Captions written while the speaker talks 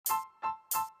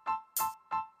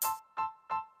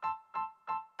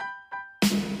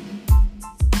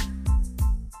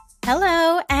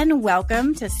Hello and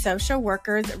welcome to Social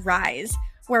Workers Rise,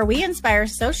 where we inspire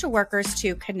social workers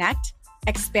to connect,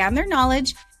 expand their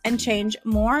knowledge, and change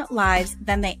more lives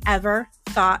than they ever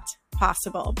thought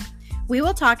possible. We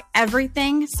will talk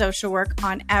everything social work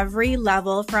on every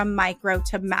level from micro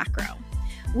to macro.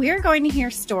 We are going to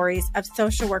hear stories of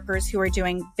social workers who are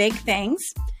doing big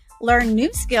things, learn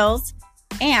new skills,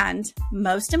 and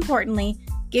most importantly,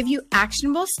 give you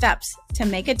actionable steps to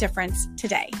make a difference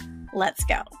today. Let's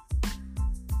go.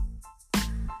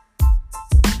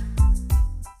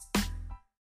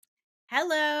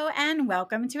 Hello, and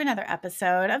welcome to another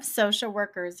episode of Social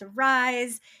Workers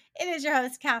Rise. It is your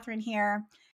host, Catherine here.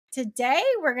 Today,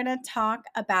 we're going to talk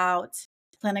about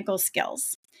clinical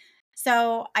skills.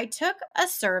 So I took a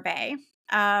survey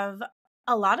of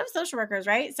a lot of social workers,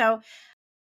 right? So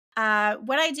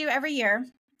what I do every year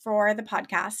for the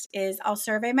podcast is I'll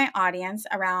survey my audience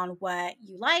around what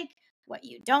you like, what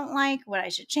you don't like, what I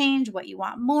should change, what you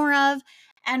want more of.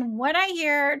 And what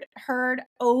I heard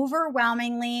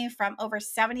overwhelmingly from over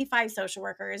 75 social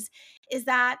workers is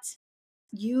that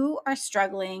you are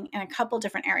struggling in a couple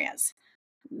different areas.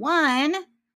 One,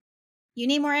 you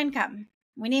need more income.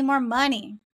 We need more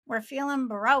money. We're feeling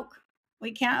broke.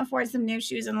 We can't afford some new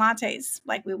shoes and lattes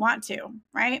like we want to,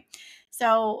 right?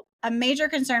 So a major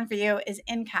concern for you is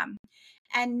income.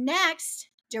 And next,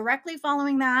 directly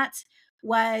following that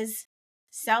was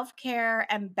self-care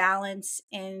and balance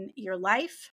in your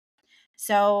life.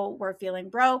 So we're feeling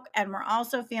broke, and we're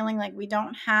also feeling like we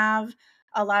don't have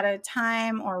a lot of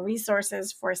time or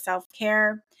resources for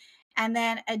self-care. And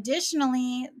then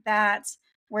additionally, that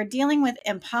we're dealing with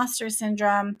imposter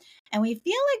syndrome, and we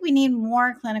feel like we need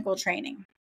more clinical training.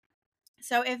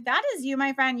 So if that is you,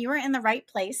 my friend, you are in the right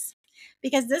place,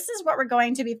 because this is what we're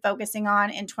going to be focusing on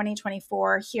in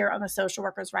 2024 here on the Social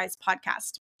Workers Rise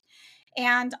podcast.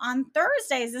 And on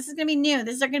Thursdays, this is going to be new.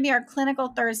 These are going to be our clinical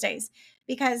Thursdays,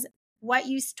 because what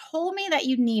you told me that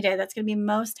you needed that's going to be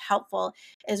most helpful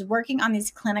is working on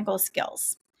these clinical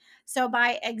skills. So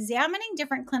by examining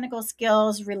different clinical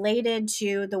skills related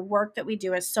to the work that we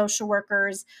do as social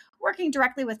workers, working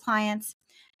directly with clients,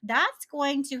 that's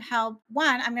going to help.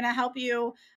 One, I'm going to help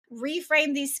you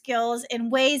reframe these skills in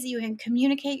ways that you can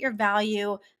communicate your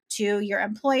value to your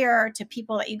employer, to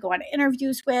people that you go on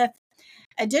interviews with.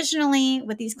 Additionally,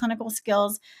 with these clinical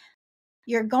skills,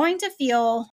 you're going to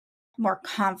feel more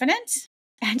confident,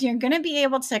 and you're going to be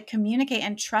able to communicate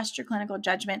and trust your clinical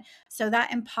judgment. So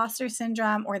that imposter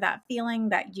syndrome, or that feeling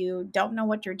that you don't know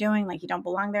what you're doing, like you don't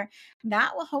belong there,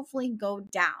 that will hopefully go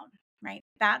down, right?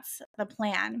 That's the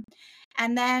plan.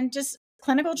 And then just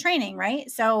clinical training, right?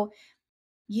 So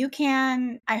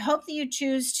I hope that you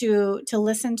choose to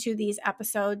listen to these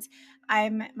episodes.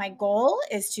 My goal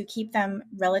is to keep them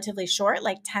relatively short,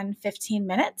 like 10, 15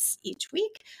 minutes each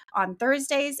week on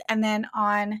Thursdays. And then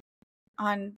on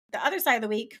the other side of the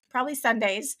week, probably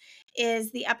Sundays,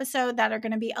 is the episode that are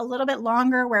going to be a little bit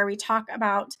longer, where we talk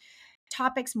about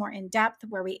topics more in depth,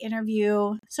 where we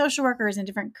interview social workers in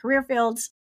different career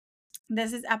fields.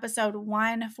 This is episode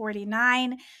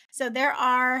 149. So there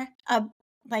are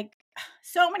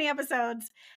so many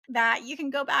episodes that you can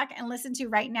go back and listen to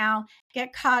right now,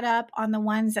 get caught up on the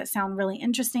ones that sound really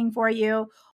interesting for you,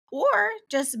 or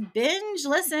just binge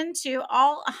listen to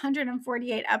all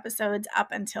 148 episodes up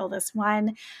until this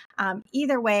one.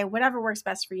 Either way, whatever works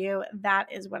best for you,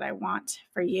 that is what I want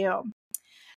for you.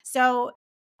 So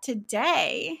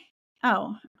today,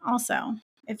 also,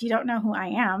 if you don't know who I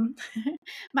am,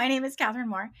 my name is Catherine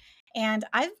Moore, and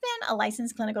I've been a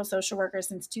licensed clinical social worker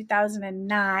since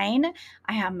 2009.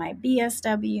 I have my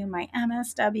BSW, my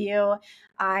MSW.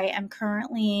 I am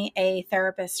currently a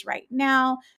therapist right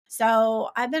now.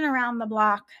 So I've been around the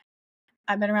block.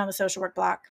 I've been around the social work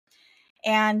block.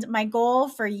 And my goal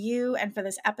for you and for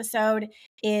this episode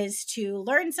is to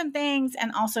learn some things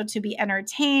and also to be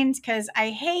entertained, because I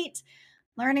hate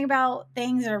learning about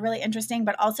things that are really interesting,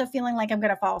 but also feeling like I'm going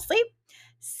to fall asleep.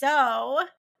 So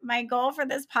my goal for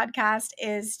this podcast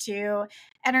is to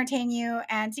entertain you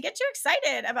and to get you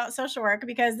excited about social work,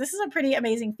 because this is a pretty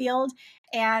amazing field,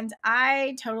 and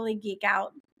I totally geek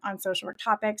out on social work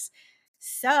topics.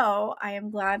 So I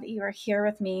am glad that you are here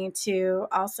with me to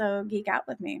also geek out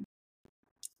with me.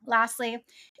 Lastly,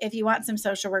 if you want some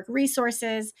social work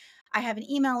resources, I have an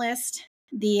email list.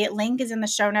 The link is in the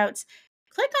show notes.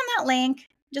 Click on that link,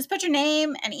 just put your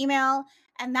name and email,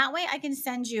 and that way I can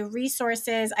send you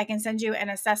resources. I can send you an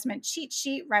assessment cheat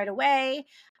sheet right away.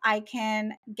 I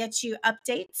can get you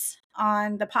updates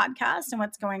on the podcast and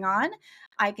what's going on.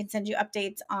 I can send you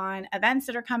updates on events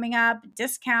that are coming up,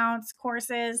 discounts,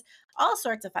 courses, all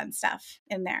sorts of fun stuff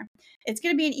in there. It's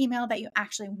going to be an email that you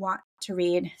actually want to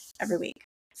read every week.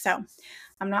 So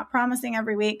I'm not promising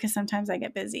every week because sometimes I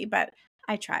get busy, but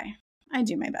I try. I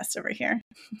do my best over here.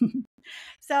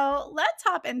 So let's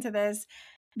hop into this.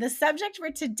 The subject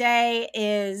for today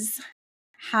is,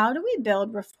 how do we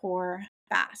build rapport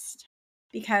fast?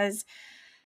 Because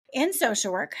in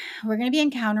social work, we're going to be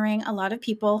encountering a lot of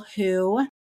people who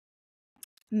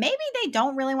maybe they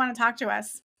don't really want to talk to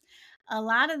us. A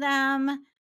lot of them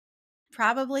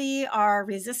probably are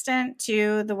resistant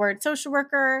to the word social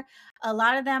worker. A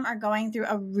lot of them are going through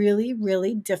a really,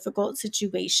 really difficult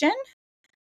situation.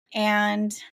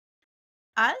 And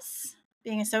us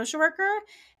being a social worker,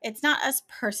 it's not us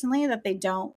personally that they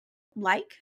don't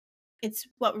like, it's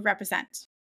what we represent,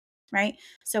 right?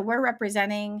 So we're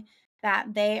representing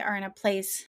that they are in a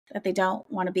place that they don't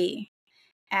want to be.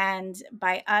 And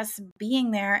by us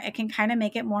being there, it can kind of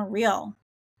make it more real,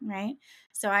 right?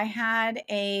 So I had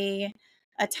a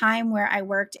time where I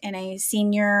worked in a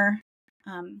senior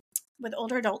with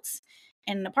older adults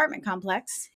in an apartment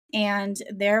complex. And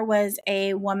there was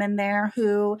a woman there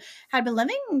who had been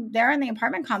living there in the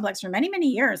apartment complex for many, many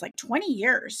years, like 20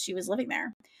 years she was living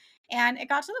there. And it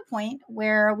got to the point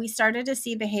where we started to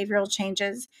see behavioral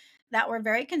changes that were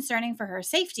very concerning for her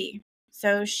safety.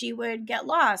 So she would get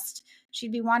lost.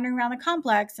 She'd be wandering around the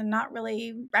complex and not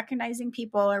really recognizing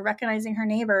people or recognizing her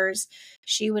neighbors.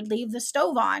 She would leave the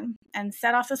stove on and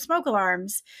set off the smoke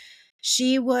alarms.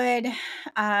 She would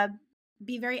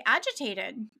be very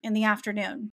agitated in the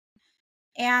afternoon.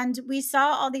 And we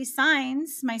saw all these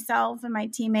signs, myself and my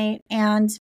teammate, and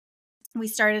we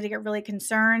started to get really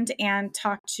concerned and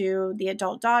talk to the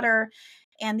adult daughter.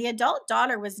 And the adult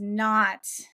daughter was not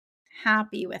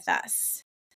happy with us,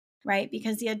 right?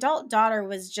 Because the adult daughter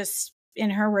was just, in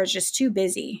her words, just too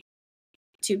busy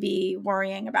to be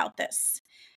worrying about this.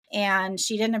 And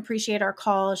she didn't appreciate our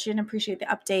calls. She didn't appreciate the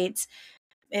updates.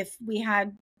 If we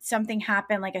had something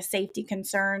happen, like a safety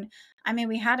concern, I mean,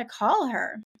 we had to call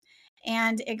her.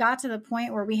 And it got to the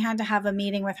point where we had to have a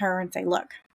meeting with her and say,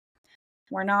 look,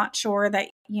 we're not sure that,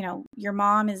 your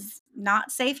mom is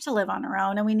not safe to live on her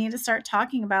own. And we need to start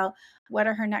talking about what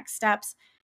are her next steps.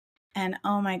 And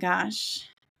oh my gosh,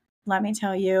 let me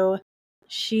tell you,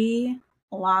 she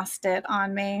lost it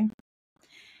on me.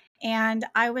 And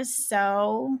I was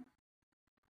so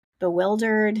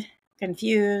bewildered,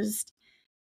 confused,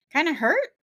 kind of hurt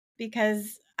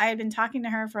because I had been talking to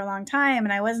her for a long time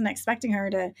and I wasn't expecting her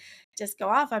to just go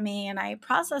off on me. And I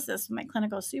processed this with my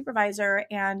clinical supervisor,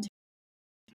 and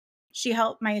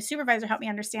my supervisor helped me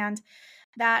understand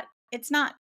that it's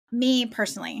not me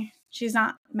personally. She's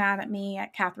not mad at me,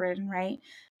 at Catherine, right?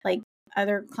 Like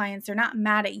other clients, they're not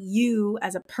mad at you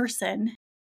as a person.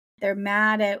 They're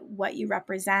mad at what you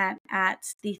represent,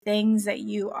 at the things that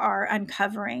you are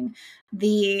uncovering,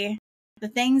 the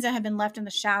things that have been left in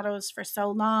the shadows for so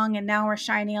long, and now we're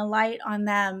shining a light on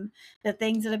them, the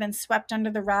things that have been swept under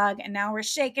the rug, and now we're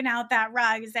shaking out that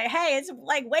rug and say, hey, it's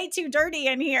like way too dirty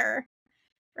in here,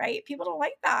 right? People don't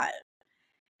like that.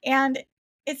 And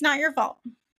it's not your fault,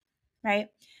 right?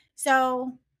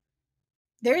 So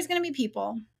there's going to be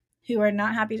people who are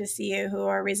not happy to see you, who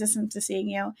are resistant to seeing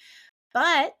you,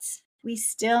 but we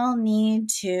still need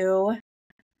to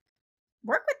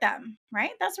work with them,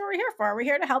 right? That's what we're here for. We're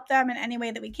here to help them in any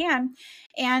way that we can.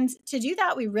 And to do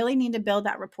that, we really need to build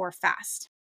that rapport fast.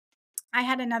 I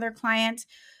had another client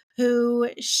who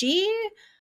she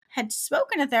had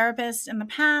spoken to therapists in the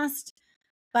past,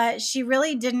 but she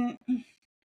really didn't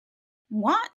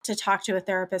want to talk to a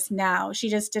therapist now. She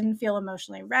just didn't feel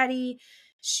emotionally ready.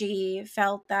 She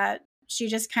felt that she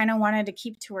just kind of wanted to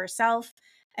keep to herself,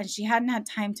 and she hadn't had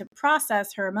time to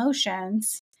process her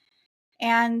emotions.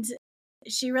 And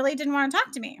she really didn't want to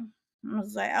talk to me. I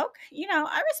was like, okay,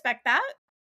 I respect that.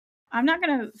 I'm not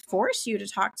going to force you to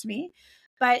talk to me.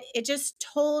 But it just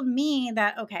told me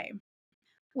that, okay,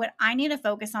 what I need to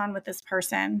focus on with this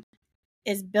person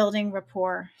is building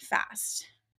rapport fast,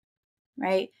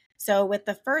 right? So with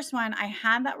the first one, I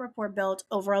had that rapport built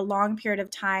over a long period of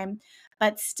time.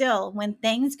 But still, when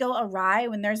things go awry,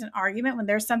 when there's an argument, when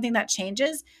there's something that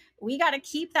changes, we got to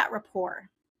keep that rapport,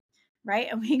 right?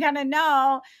 And we got to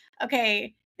know,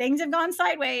 okay, things have gone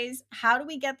sideways. How do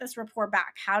we get this rapport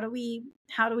back? How do we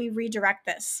redirect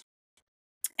this?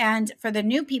 And for the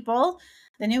new people,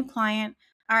 the new client,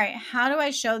 all right, how do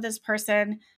I show this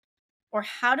person, or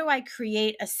how do I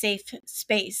create a safe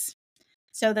space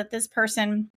so that this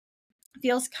person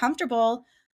feels comfortable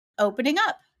opening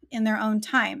up in their own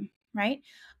time, right?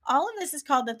 All of this is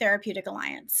called the therapeutic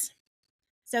alliance.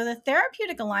 So the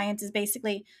therapeutic alliance is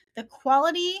basically the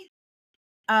quality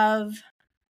of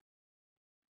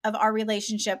our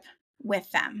relationship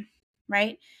with them,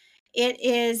 right? It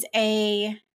is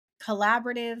a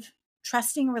collaborative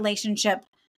trusting relationship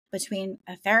between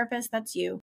a therapist, that's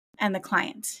you, and the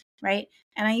client, right?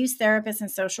 And I use therapist and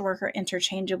social worker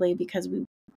interchangeably because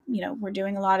we're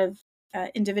doing a lot of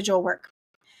individual work,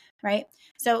 right?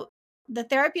 So the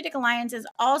therapeutic alliance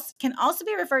can also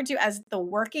be referred to as the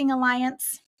working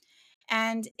alliance,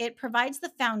 and it provides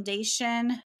the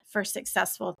foundation for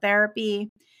successful therapy.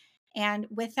 And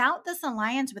without this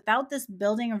alliance, without this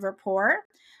building of rapport,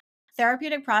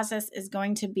 therapeutic progress is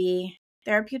going to be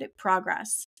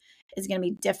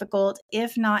difficult,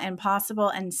 if not impossible.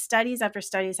 And studies after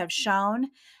studies have shown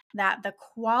that the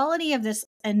quality of this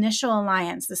initial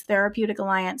alliance, this therapeutic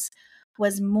alliance,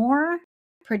 was more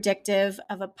predictive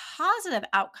of a positive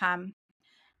outcome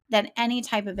than any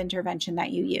type of intervention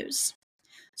that you use.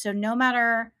 So no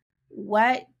matter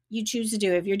what you choose to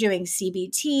do, if you're doing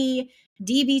CBT,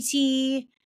 DBT,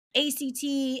 ACT,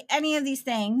 any of these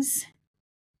things,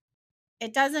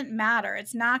 it doesn't matter.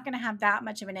 It's not going to have that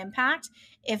much of an impact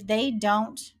if they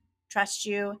don't trust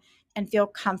you and feel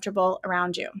comfortable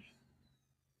around you.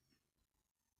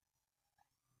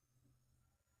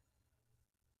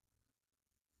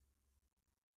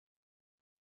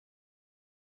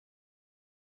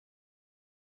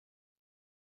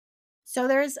 So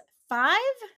there's 5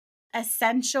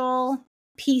 essential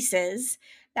pieces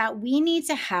that we need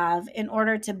to have in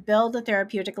order to build a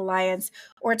therapeutic alliance,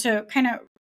 or to kind of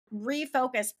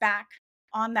refocus back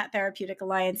on that therapeutic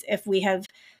alliance if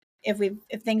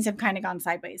things have kind of gone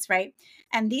sideways, right?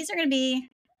 And these are going to be: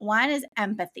 one is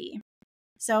empathy.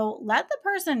 So let the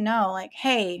person know, like,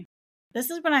 hey, this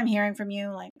is what I'm hearing from you.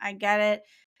 Like, I get it.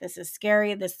 This is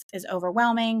scary. This is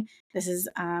overwhelming. This is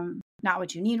not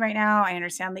what you need right now. I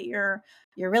understand that you're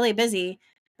really busy,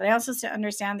 but I also still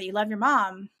understand that you love your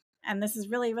mom, and this is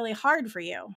really, really hard for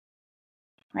you,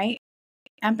 right?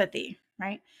 Empathy,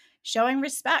 right? Showing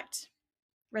respect,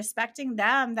 respecting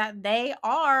them, that they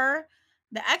are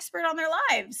the expert on their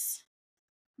lives,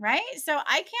 right? So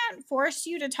I can't force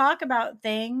you to talk about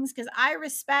things, because I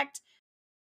respect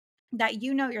that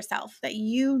you know yourself, that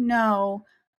you know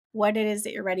what it is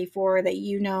that you're ready for, that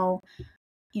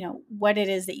what it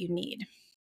is that you need,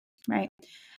 right?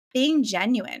 Being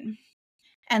genuine.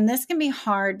 And this can be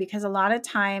hard because a lot of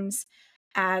times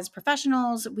as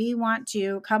professionals, we want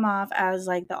to come off as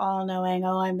like the all knowing,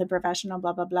 oh, I'm the professional,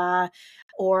 blah, blah, blah,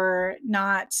 or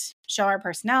not show our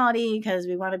personality because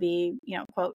we want to be,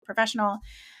 quote, professional.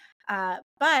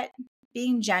 But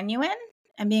being genuine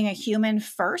and being a human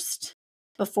first,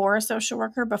 before a social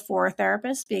worker, before a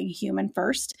therapist, being human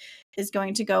first is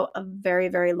going to go a very,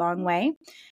 very long way.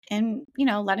 And,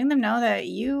 letting them know that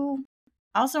you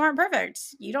also aren't perfect.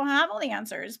 You don't have all the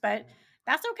answers, but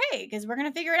that's okay, because we're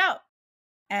going to figure it out.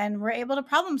 And we're able to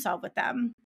problem solve with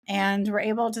them. And we're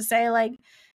able to say, like,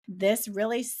 this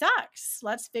really sucks.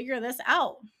 Let's figure this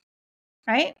out.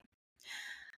 Right?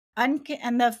 And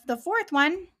the fourth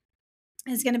one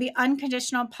is going to be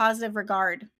unconditional positive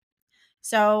regard.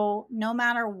 So no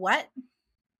matter what,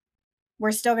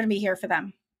 we're still going to be here for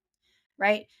them.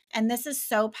 Right? And this is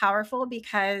so powerful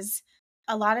because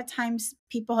a lot of times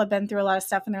people have been through a lot of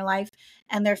stuff in their life,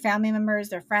 and their family members,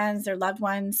 their friends, their loved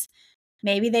ones,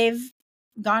 maybe they've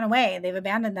gone away, they've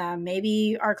abandoned them.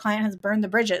 Maybe our client has burned the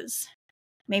bridges.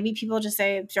 Maybe people just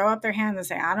throw up their hands and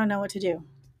say, I don't know what to do.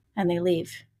 And they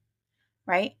leave.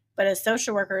 Right? But as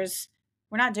social workers,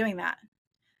 we're not doing that.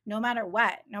 No matter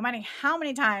what, no matter how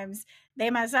many times they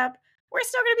mess up, we're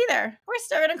still going to be there. We're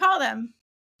still going to call them.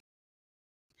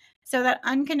 So that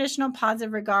unconditional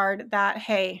positive regard, that,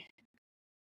 hey,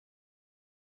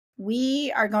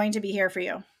 we are going to be here for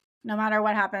you no matter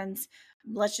what happens.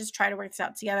 Let's just try to work this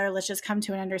out together. Let's just come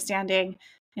to an understanding,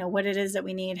 what it is that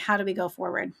we need. How do we go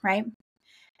forward, right?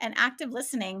 And active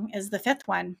listening is the fifth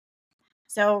one.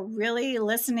 So really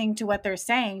listening to what they're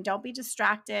saying. Don't be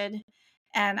distracted.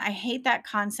 And I hate that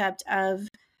concept of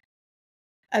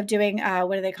doing,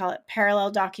 what do they call it?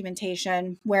 Parallel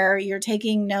documentation, where you're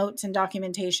taking notes and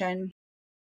documentation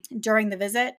during the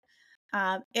visit.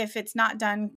 If it's not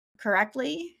done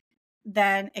correctly,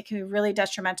 then it can be really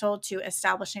detrimental to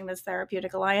establishing this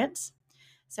therapeutic alliance.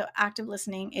 So active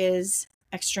listening is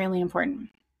extremely important.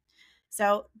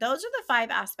 So those are the 5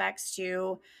 aspects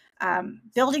to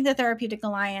building the therapeutic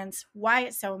alliance, why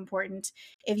it's so important.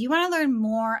 If you want to learn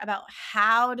more about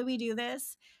how do we do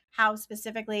this, how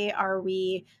specifically are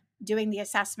we doing the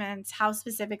assessments, how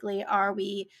specifically are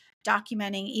we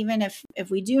documenting, even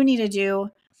if we do need to do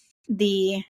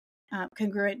the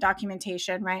congruent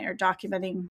documentation, right? Or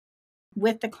documenting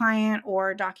with the client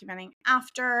or documenting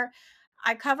after.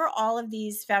 I cover all of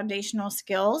these foundational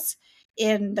skills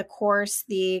in the course,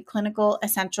 The Clinical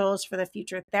Essentials for the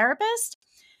Future Therapist.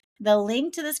 The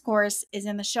link to this course is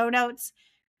in the show notes.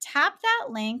 tap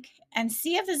that link and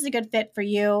see if this is a good fit for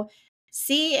you.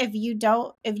 See if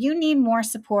you need more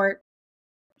support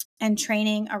and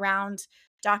training around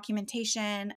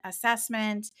documentation,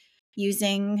 assessment,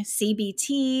 using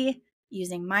CBT,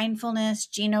 using mindfulness,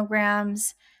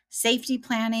 genograms, safety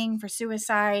planning for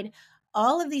suicide.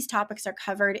 All of these topics are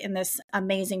covered in this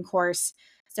amazing course.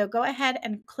 So go ahead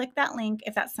and click that link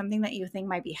if that's something that you think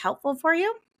might be helpful for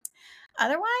you.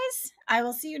 Otherwise, I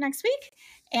will see you next week.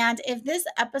 And if this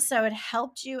episode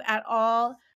helped you at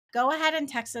all, go ahead and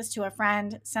text this to a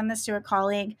friend, send this to a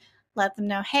colleague, let them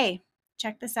know, hey,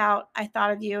 check this out. I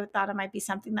thought of you, thought it might be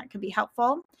something that could be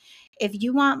helpful. If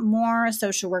you want more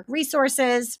social work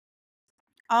resources,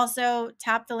 also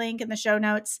tap the link in the show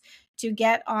notes to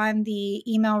get on the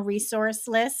email resource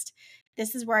list.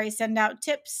 This is where I send out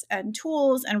tips and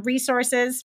tools and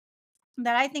resources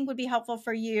that I think would be helpful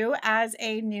for you as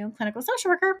a new clinical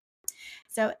social worker.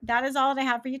 So that is all that I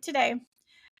have for you today,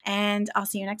 and I'll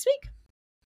see you next week.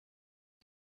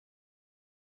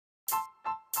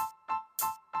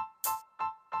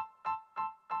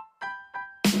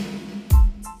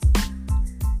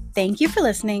 Thank you for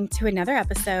listening to another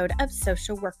episode of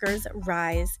Social Workers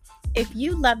Rise. If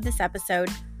you love this episode,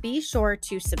 be sure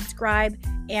to subscribe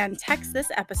and text this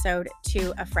episode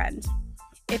to a friend.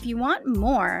 If you want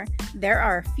more, there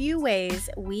are a few ways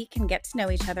we can get to know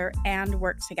each other and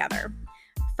work together.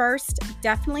 First,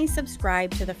 definitely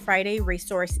subscribe to the Friday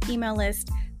resource email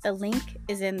list. The link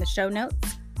is in the show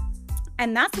notes.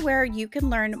 And that's where you can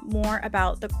learn more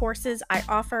about the courses I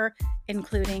offer,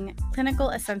 including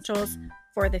Clinical Essentials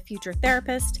for the Future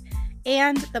Therapist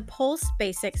and the Pulse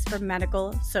Basics for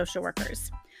Medical Social Workers.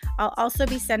 I'll also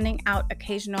be sending out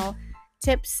occasional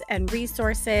tips and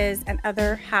resources and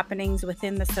other happenings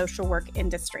within the social work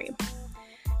industry.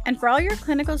 And for all your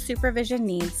clinical supervision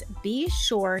needs, be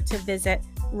sure to visit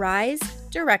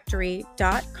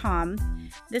risedirectory.com.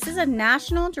 This is a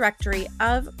national directory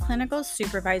of clinical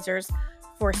supervisors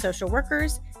for social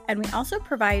workers, and we also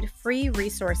provide free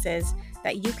resources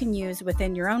that you can use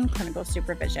within your own clinical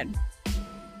supervision.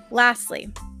 Lastly,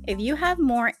 if you have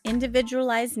more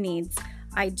individualized needs,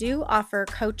 I do offer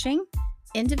coaching,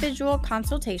 individual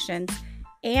consultations,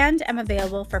 and am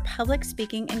available for public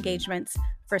speaking engagements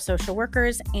for social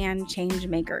workers and change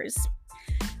makers.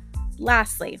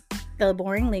 Lastly, the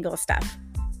boring legal stuff,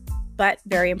 but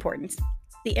very important.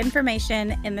 The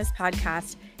information in this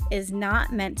podcast is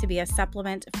not meant to be a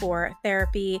supplement for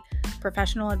therapy,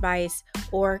 professional advice,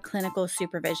 or clinical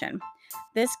supervision.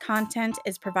 This content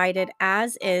is provided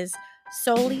as is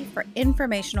solely for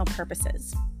informational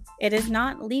purposes. It is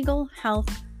not legal,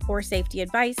 health, or safety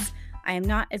advice. I am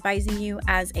not advising you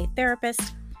as a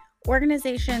therapist.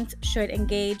 Organizations should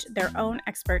engage their own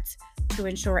experts to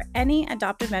ensure any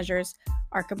adopted measures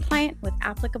are compliant with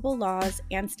applicable laws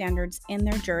and standards in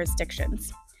their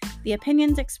jurisdictions. The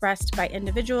opinions expressed by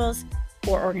individuals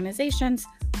or organizations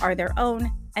are their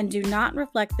own and do not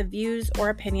reflect the views or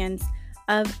opinions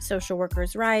of Social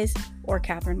Workers Rise or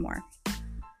Catherine Moore.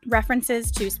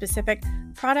 References to specific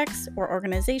products or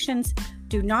organizations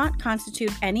do not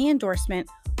constitute any endorsement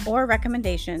or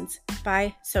recommendations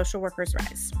by Social Workers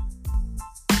Rise.